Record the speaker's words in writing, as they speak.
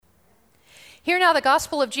Hear now the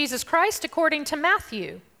gospel of Jesus Christ according to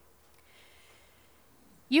Matthew.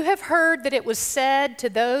 You have heard that it was said to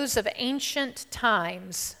those of ancient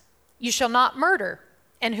times, "You shall not murder,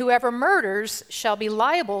 and whoever murders shall be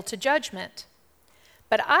liable to judgment."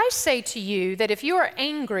 But I say to you that if you are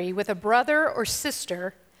angry with a brother or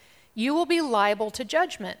sister, you will be liable to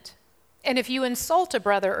judgment. And if you insult a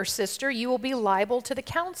brother or sister, you will be liable to the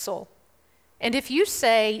council. And if you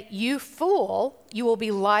say, "You fool," you will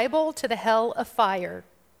be liable to the hell of fire.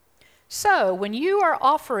 So when you are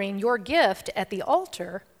offering your gift at the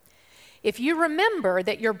altar, if you remember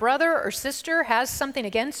that your brother or sister has something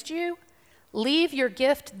against you, leave your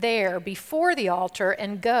gift there before the altar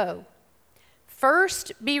and go.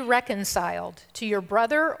 First be reconciled to your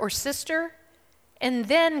brother or sister, and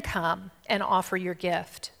then come and offer your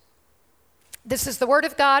gift. This is the word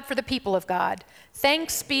of God for the people of God.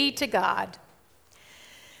 Thanks be to God.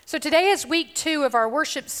 So today is week 2 of our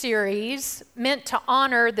worship series meant to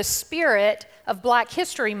honor the spirit of Black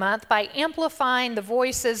History Month by amplifying the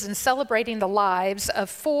voices and celebrating the lives of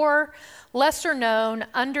 4 lesser-known,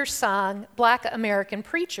 undersung Black American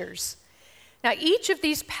preachers. Now, each of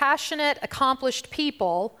these passionate, accomplished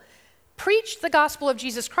people preached the gospel of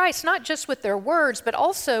Jesus Christ, not just with their words, but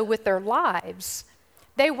also with their lives.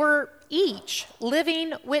 They were each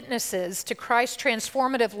living witnesses to Christ's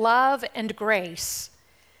transformative love and grace.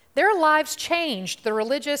 Their lives changed the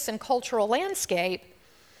religious and cultural landscape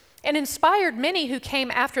and inspired many who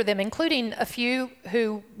came after them, including a few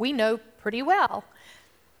who we know pretty well.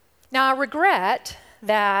 Now, I regret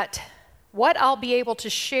that what I'll be able to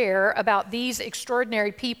share about these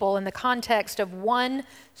extraordinary people in the context of one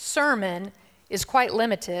sermon is quite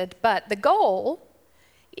limited, but the goal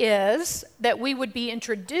is that we would be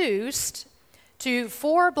introduced to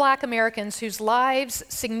 4 Black Americans whose lives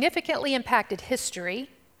significantly impacted history,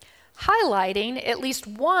 highlighting at least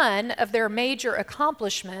one of their major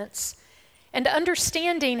accomplishments and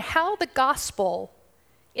understanding how the gospel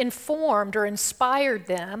informed or inspired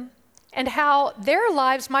them and how their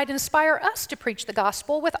lives might inspire us to preach the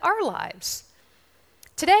gospel with our lives.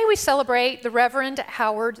 Today we celebrate the Reverend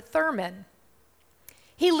Howard Thurman.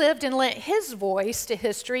 He lived and lent his voice to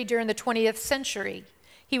history during the 20th century.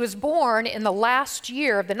 He was born in the last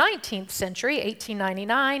year of the 19th century,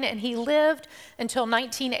 1899, and he lived until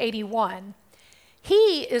 1981.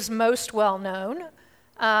 He is most well known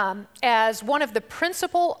as one of the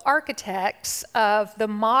principal architects of the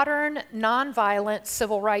modern nonviolent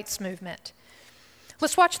civil rights movement.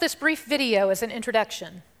 Let's watch this brief video as an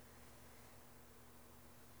introduction.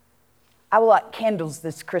 I will light candles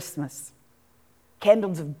this Christmas,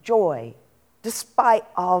 candles of joy despite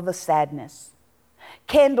all the sadness,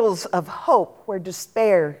 candles of hope where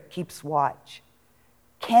despair keeps watch,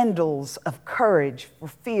 candles of courage for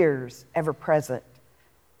fears ever present,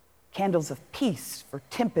 candles of peace for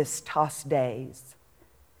tempest-tossed days,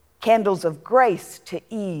 candles of grace to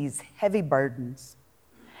ease heavy burdens,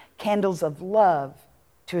 candles of love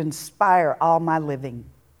to inspire all my living,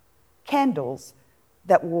 candles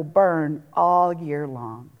that will burn all year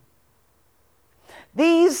long.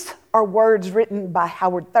 These are words written by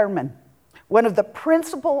Howard Thurman, one of the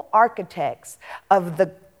principal architects of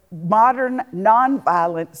the modern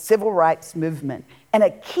nonviolent civil rights movement and a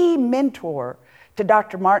key mentor to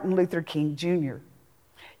Dr. Martin Luther King Jr.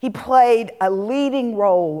 He played a leading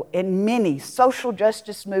role in many social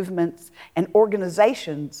justice movements and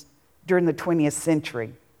organizations during the 20th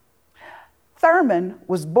century. Thurman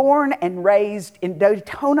was born and raised in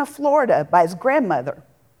Daytona, Florida by his grandmother.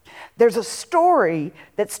 There's a story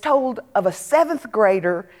that's told of a 7th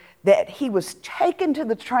grader that he was taken to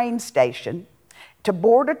the train station to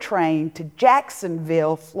board a train to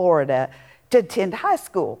Jacksonville, Florida, to attend high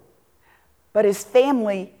school. But his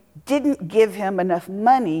family didn't give him enough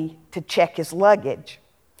money to check his luggage.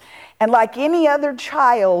 And like any other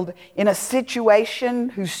child in a situation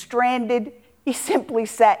who's stranded, he simply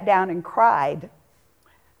sat down and cried.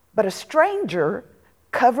 But a stranger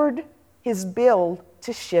covered his bill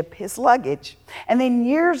to ship his luggage. And then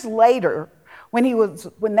years later,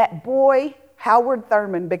 when that boy, Howard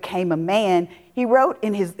Thurman, became a man, he wrote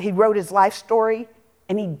his life story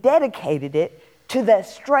and he dedicated it to the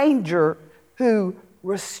stranger who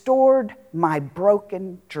restored my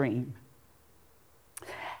broken dream.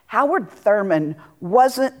 Howard Thurman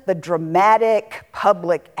wasn't the dramatic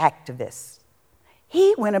public activist.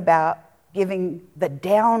 He went about giving the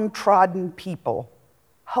downtrodden people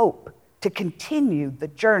hope to continue the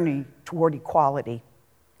journey toward equality.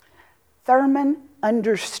 Thurman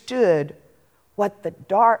understood what the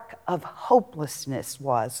dark of hopelessness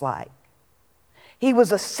was like. He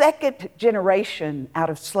was a 2nd generation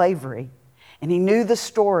out of slavery, and he knew the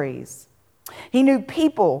stories He knew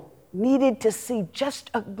people needed to see just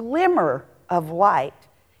a glimmer of light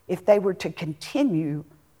if they were to continue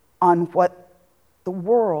on what the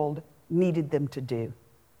world needed them to do.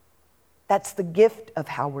 That's the gift of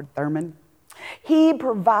Howard Thurman. He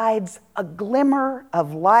provides a glimmer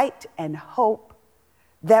of light and hope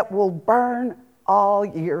that will burn all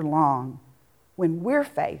year long when we're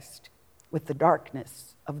faced with the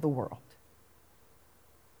darkness of the world.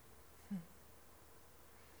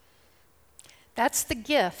 That's the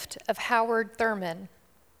gift of Howard Thurman.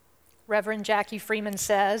 Reverend Jackie Freeman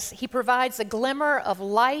says, he provides a glimmer of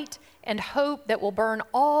light and hope that will burn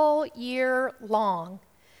all year long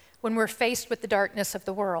when we're faced with the darkness of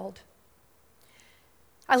the world.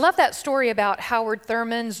 I love that story about Howard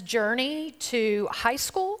Thurman's journey to high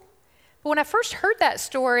school. But when I first heard that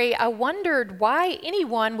story, I wondered why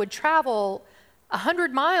anyone would travel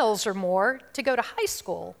 100 miles or more to go to high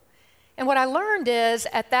school. And what I learned is,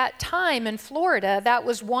 at that time in Florida, that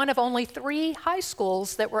was one of only 3 high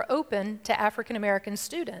schools that were open to African American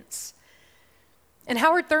students. And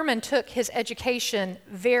Howard Thurman took his education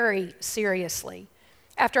very seriously.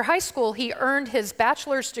 After high school, he earned his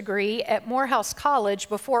bachelor's degree at Morehouse College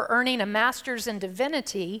before earning a master's in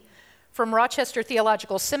divinity from Rochester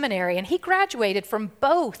Theological Seminary, and he graduated from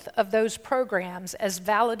both of those programs as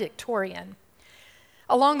valedictorian.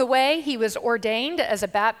 Along the way, he was ordained as a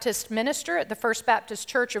Baptist minister at the First Baptist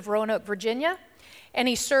Church of Roanoke, Virginia, and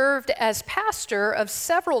he served as pastor of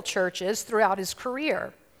several churches throughout his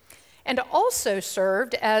career, and also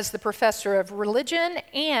served as the professor of religion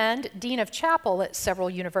and dean of chapel at several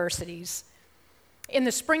universities. In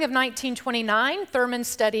the spring of 1929, Thurman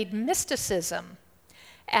studied mysticism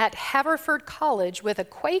at Haverford College with a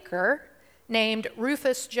Quaker named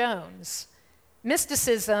Rufus Jones.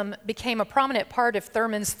 Mysticism became a prominent part of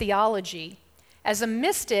Thurman's theology. As a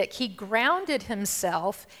mystic, he grounded his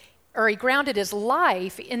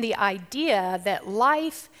life in the idea that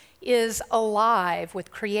life is alive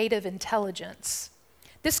with creative intelligence.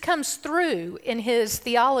 This comes through in his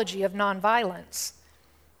theology of nonviolence.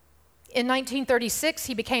 In 1936,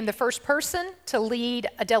 he became the first person to lead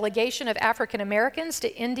a delegation of African Americans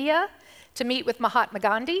to India to meet with Mahatma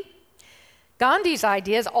Gandhi. Gandhi's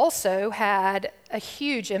ideas also had a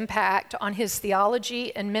huge impact on his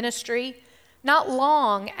theology and ministry. Not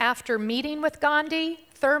long after meeting with Gandhi,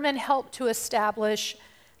 Thurman helped to establish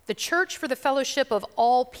the Church for the Fellowship of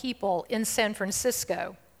All People in San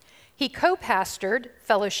Francisco. He co-pastored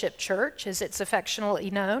Fellowship Church, as it's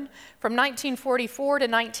affectionately known, from 1944 to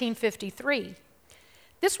 1953.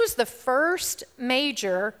 This was the first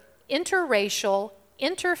major interracial,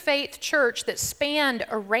 interfaith church that spanned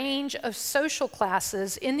a range of social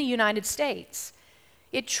classes in the United States.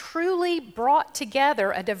 It truly brought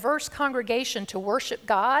together a diverse congregation to worship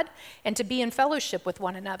God and to be in fellowship with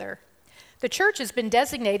one another. The church has been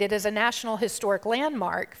designated as a National Historic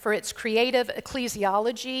Landmark for its creative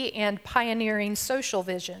ecclesiology and pioneering social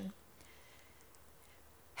vision.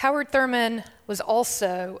 Howard Thurman was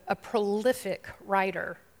also a prolific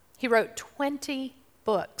writer. He wrote 20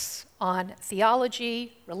 books on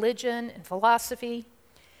theology, religion, and philosophy.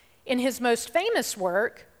 In his most famous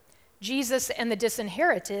work, Jesus and the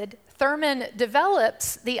Disinherited, Thurman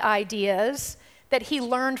develops the ideas that he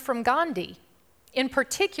learned from Gandhi, in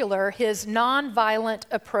particular his nonviolent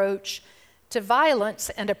approach to violence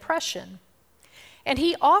and oppression. And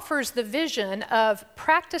he offers the vision of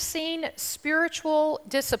practicing spiritual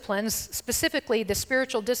disciplines, specifically the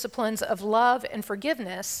spiritual disciplines of love and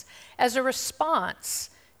forgiveness, as a response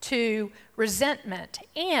to resentment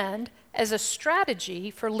and as a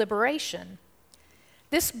strategy for liberation.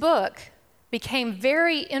 This book became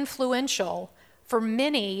very influential for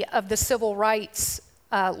many of the civil rights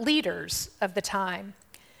leaders of the time.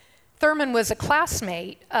 Thurman was a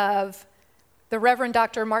classmate of the Reverend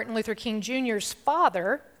Dr. Martin Luther King Jr.'s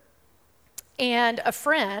father and a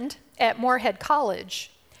friend at Morehead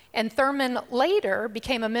College. And Thurman later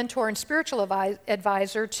became a mentor and spiritual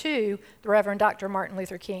advisor to the Reverend Dr. Martin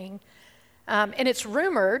Luther King. And it's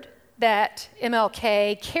rumored that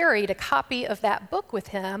MLK carried a copy of that book with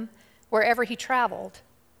him wherever he traveled.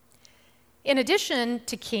 In addition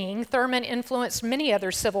to King, Thurman influenced many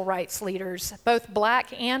other civil rights leaders, both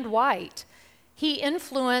black and white. He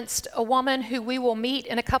influenced a woman who we will meet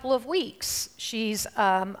in a couple of weeks. She's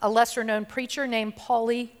a lesser-known preacher named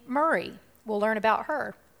Pauli Murray. We'll learn about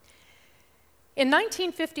her. In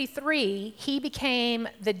 1953, he became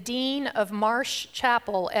the dean of Marsh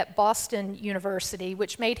Chapel at Boston University,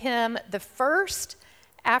 which made him the first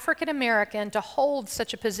African American to hold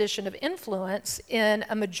such a position of influence in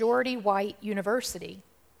a majority white university.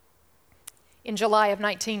 In July of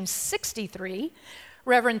 1963,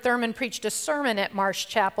 Reverend Thurman preached a sermon at Marsh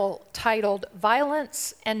Chapel titled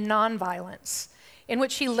Violence and Nonviolence, in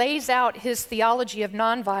which he lays out his theology of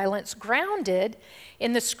nonviolence grounded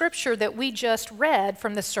in the scripture that we just read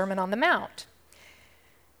from the Sermon on the Mount.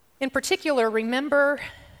 In particular, remember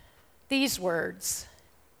these words.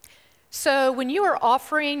 So when you are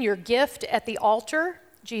offering your gift at the altar,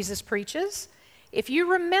 Jesus preaches, if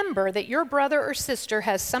you remember that your brother or sister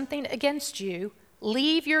has something against you,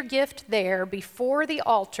 leave your gift there before the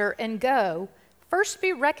altar and go. First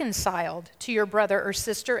be reconciled to your brother or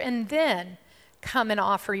sister and then come and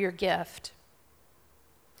offer your gift.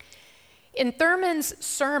 In Thurman's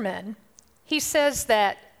sermon, he says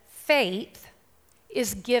that faith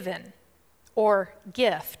is given or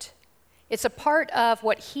gift. It's a part of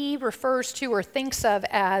what he refers to or thinks of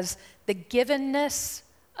as the givenness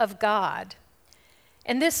of God.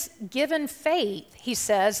 And this given faith, he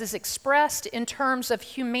says, is expressed in terms of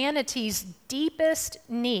humanity's deepest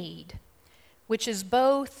need, which is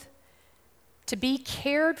both to be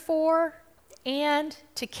cared for and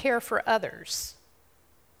to care for others.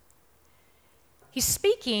 He's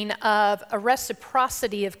speaking of a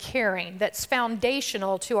reciprocity of caring that's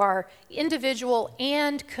foundational to our individual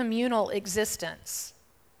and communal existence.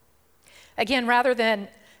 Again, rather than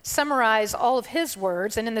summarize all of his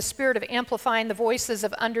words, and in the spirit of amplifying the voices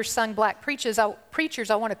of undersung black preachers,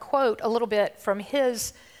 I want to quote a little bit from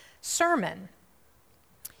his sermon.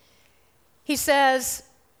 He says,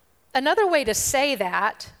 another way to say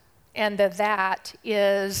that, and that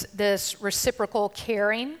is this reciprocal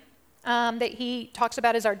caring, that he talks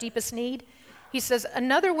about as our deepest need. He says,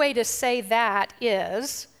 another way to say that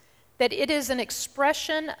is that it is an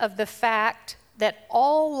expression of the fact that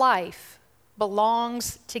all life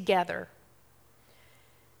belongs together.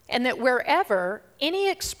 And that wherever any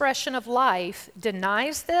expression of life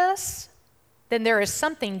denies this, then there is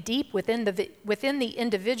something deep within the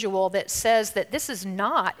individual that says that this is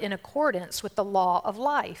not in accordance with the law of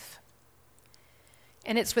life.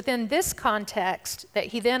 And it's within this context that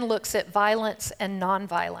he then looks at violence and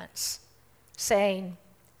nonviolence, saying,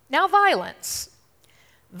 now violence.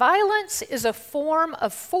 Violence is a form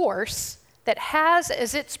of force that has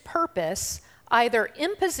as its purpose either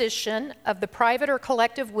imposition of the private or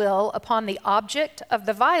collective will upon the object of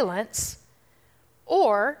the violence,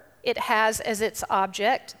 or it has as its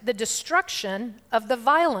object the destruction of the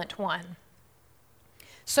violent one,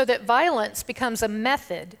 so that violence becomes a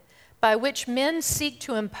method by which men seek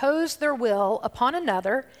to impose their will upon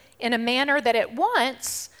another in a manner that at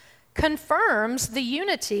once confirms the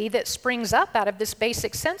unity that springs up out of this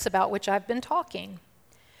basic sense about which I've been talking.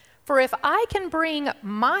 For if I can bring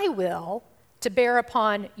my will to bear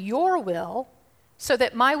upon your will so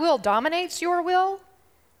that my will dominates your will,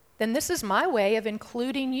 then this is my way of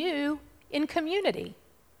including you in community.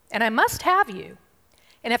 And I must have you.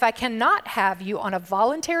 And if I cannot have you on a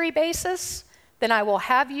voluntary basis, then I will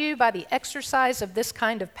have you by the exercise of this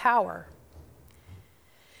kind of power.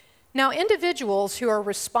 Now, individuals who are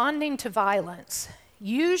responding to violence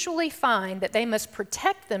usually find that they must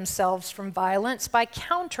protect themselves from violence by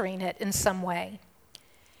countering it in some way.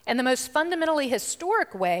 And the most fundamentally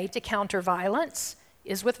historic way to counter violence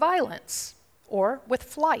is with violence or with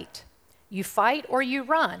flight. You fight or you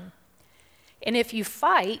run. And if you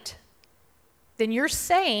fight, then you're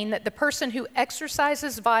saying that the person who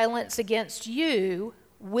exercises violence against you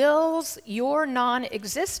wills your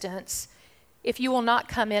non-existence if you will not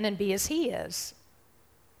come in and be as he is.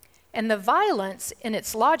 And the violence in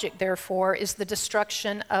its logic, therefore, is the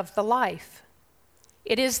destruction of the life.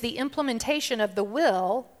 It is the implementation of the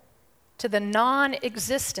will to the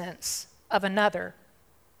non-existence of another.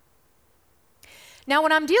 Now,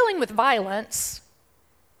 when I'm dealing with violence,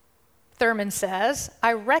 Thurman says,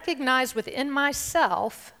 I recognize within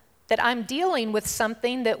myself that I'm dealing with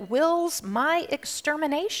something that wills my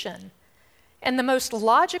extermination. And the most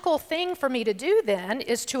logical thing for me to do then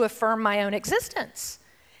is to affirm my own existence.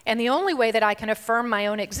 And the only way that I can affirm my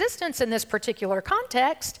own existence in this particular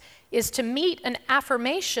context is to meet an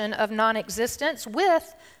affirmation of non-existence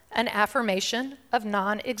with an affirmation of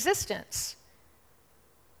non-existence.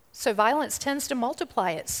 So violence tends to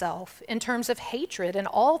multiply itself in terms of hatred and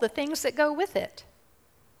all the things that go with it.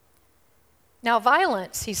 Now,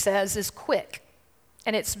 violence, he says, is quick,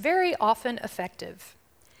 and it's very often effective.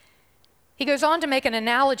 He goes on to make an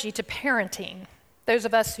analogy to parenting. Those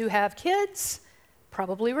of us who have kids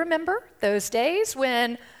probably remember those days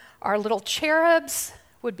when our little cherubs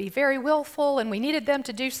would be very willful and we needed them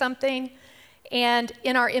to do something. And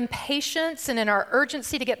in our impatience and in our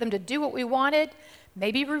urgency to get them to do what we wanted,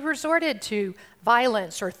 maybe we resorted to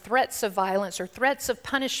violence or threats of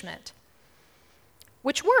punishment.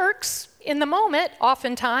 which works in the moment.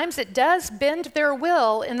 Oftentimes it does bend their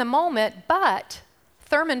will in the moment, but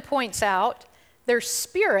Thurman points out their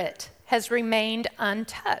spirit has remained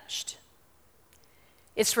untouched.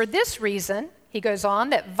 It's for this reason, he goes on,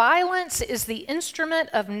 that violence is the instrument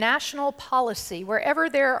of national policy wherever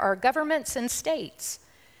there are governments and states,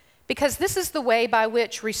 because this is the way by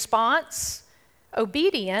which response,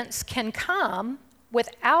 obedience can come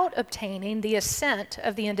without obtaining the assent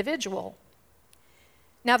of the individual.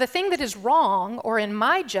 Now, the thing that is wrong, or in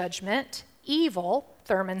my judgment, evil,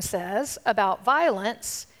 Thurman says, about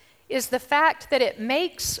violence, is the fact that it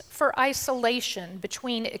makes for isolation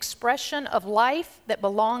between expression of life that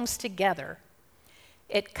belongs together.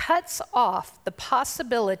 It cuts off the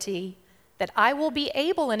possibility that I will be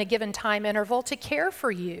able in a given time interval to care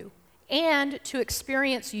for you and to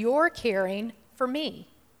experience your caring for me.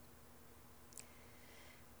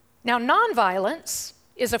 Now, nonviolence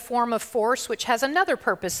is a form of force which has another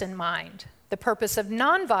purpose in mind. The purpose of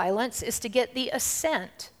nonviolence is to get the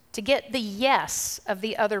assent, to get the yes of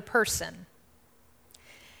the other person.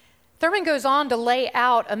 Thurman goes on to lay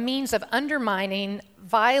out a means of undermining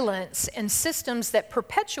violence and systems that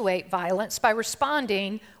perpetuate violence by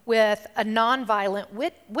responding with a nonviolent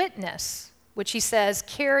witness, which he says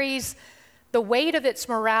carries the weight of its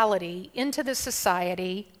morality into the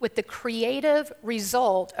society with the creative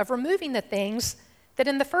result of removing the things that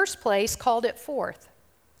in the first place called it forth.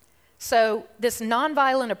 So this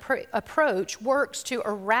nonviolent approach works to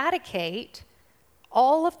eradicate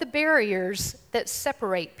all of the barriers that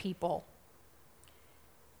separate people,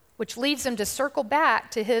 which leads him to circle back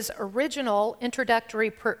to his original introductory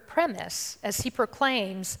premise as he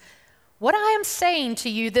proclaims, "What I am saying to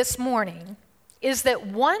you this morning is that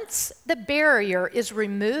once the barrier is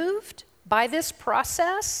removed by this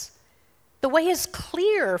process, the way is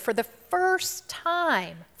clear for the first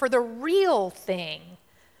time for the real thing,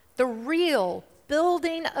 the real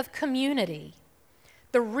building of community,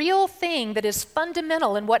 the real thing that is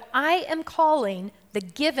fundamental in what I am calling the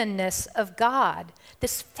givenness of God,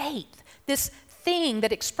 this faith, this thing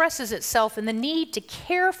that expresses itself in the need to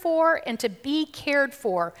care for and to be cared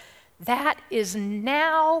for, that is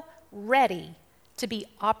now ready to be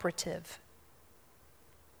operative."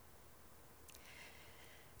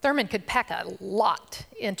 Thurman could pack a lot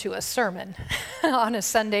into a sermon on a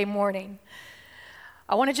Sunday morning.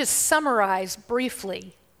 I want to just summarize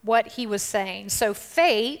briefly what he was saying. So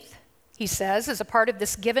faith, he says, is a part of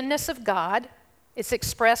this givenness of God. It's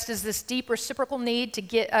expressed as this deep reciprocal need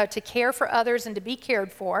to care for others and to be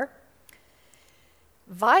cared for.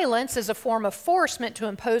 Violence is a form of force meant to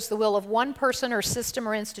impose the will of one person or system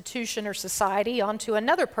or institution or society onto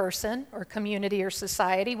another person or community or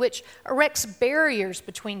society, which erects barriers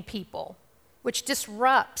between people, which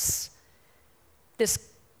disrupts this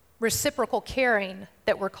reciprocal caring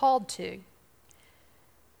that we're called to.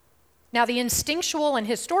 Now, the instinctual and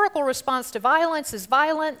historical response to violence is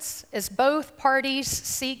violence as both parties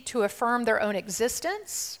seek to affirm their own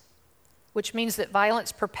existence, which means that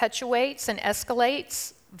violence perpetuates and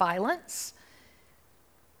escalates violence.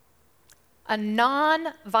 A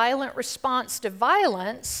non-violent response to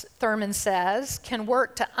violence, Thurman says, can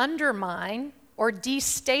work to undermine or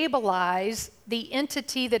destabilize the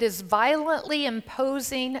entity that is violently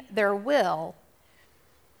imposing their will.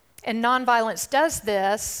 And nonviolence does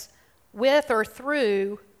this with or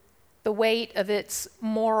through the weight of its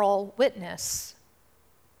moral witness.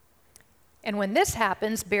 And when this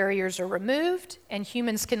happens, barriers are removed and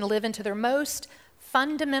humans can live into their most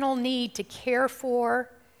fundamental need to care for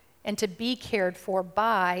and to be cared for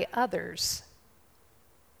by others.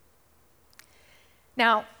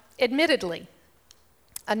 Now, admittedly,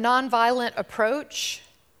 a nonviolent approach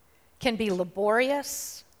can be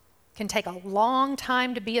laborious, can take a long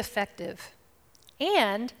time to be effective,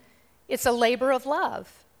 and it's a labor of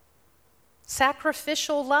love.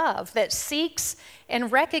 Sacrificial love that seeks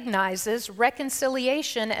and recognizes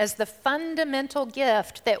reconciliation as the fundamental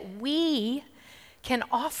gift that we can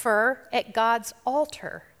offer at God's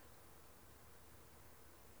altar.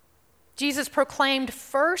 Jesus proclaimed,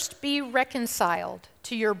 "First be reconciled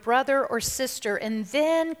to your brother or sister, and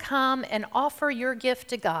then come and offer your gift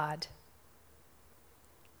to God."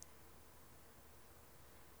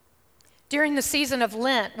 During the season of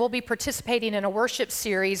Lent, we'll be participating in a worship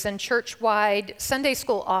series and church-wide Sunday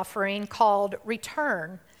school offering called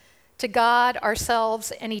Return to God,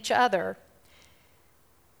 Ourselves, and Each Other.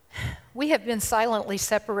 We have been silently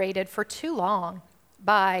separated for too long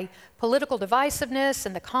by political divisiveness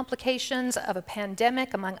and the complications of a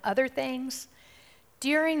pandemic, among other things.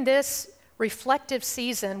 During this reflective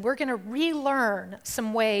season, we're going to relearn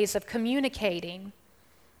some ways of communicating,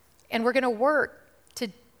 and we're going to work to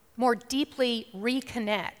more deeply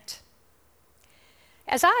reconnect.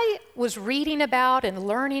 As I was reading about and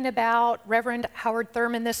learning about Reverend Howard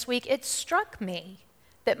Thurman this week, it struck me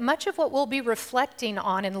that much of what we'll be reflecting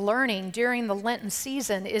on and learning during the Lenten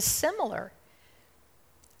season is similar.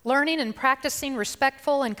 Learning and practicing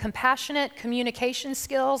respectful and compassionate communication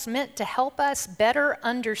skills meant to help us better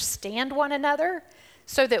understand one another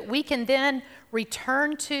so that we can then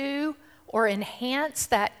return to or enhance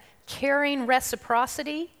that caring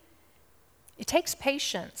reciprocity. It takes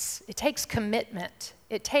patience, it takes commitment,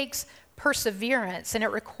 it takes perseverance, and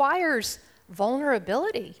it requires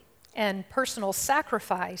vulnerability and personal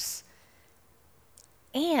sacrifice.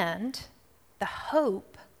 And the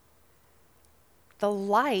hope, the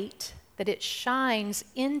light that it shines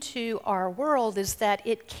into our world is that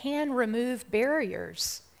it can remove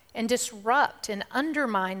barriers and disrupt and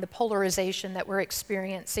undermine the polarization that we're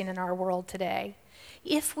experiencing in our world today,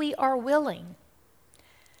 if we are willing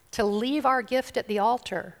to leave our gift at the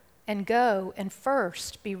altar and go and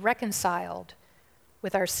first be reconciled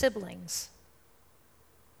with our siblings.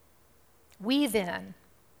 We then,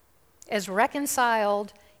 as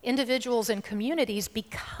reconciled individuals and communities,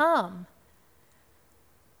 become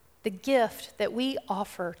the gift that we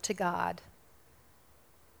offer to God.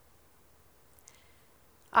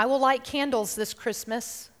 I will light candles this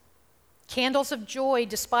Christmas, candles of joy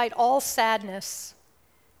despite all sadness,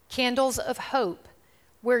 candles of hope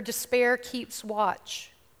where despair keeps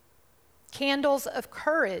watch, candles of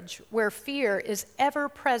courage where fear is ever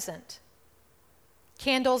present,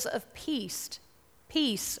 candles of peace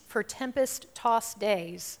for tempest-tossed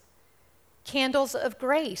days, candles of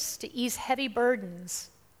grace to ease heavy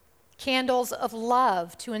burdens, candles of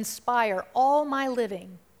love to inspire all my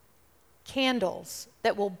living, candles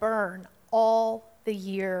that will burn all the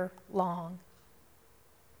year long.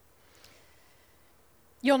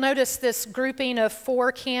 You'll notice this grouping of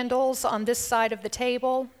 4 candles on this side of the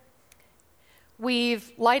table.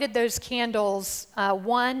 We've lighted those candles,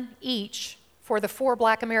 1 each, for the 4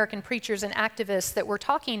 Black American preachers and activists that we're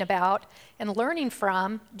talking about and learning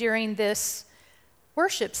from during this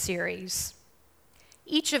worship series.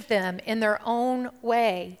 Each of them, in their own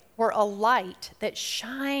way, were a light that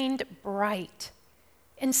shined bright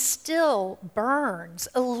and still burns,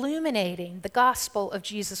 illuminating the gospel of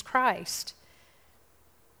Jesus Christ.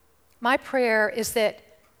 My prayer is that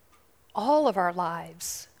all of our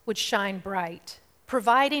lives would shine bright,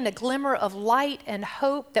 providing a glimmer of light and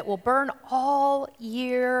hope that will burn all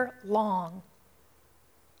year long.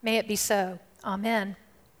 May it be so. Amen.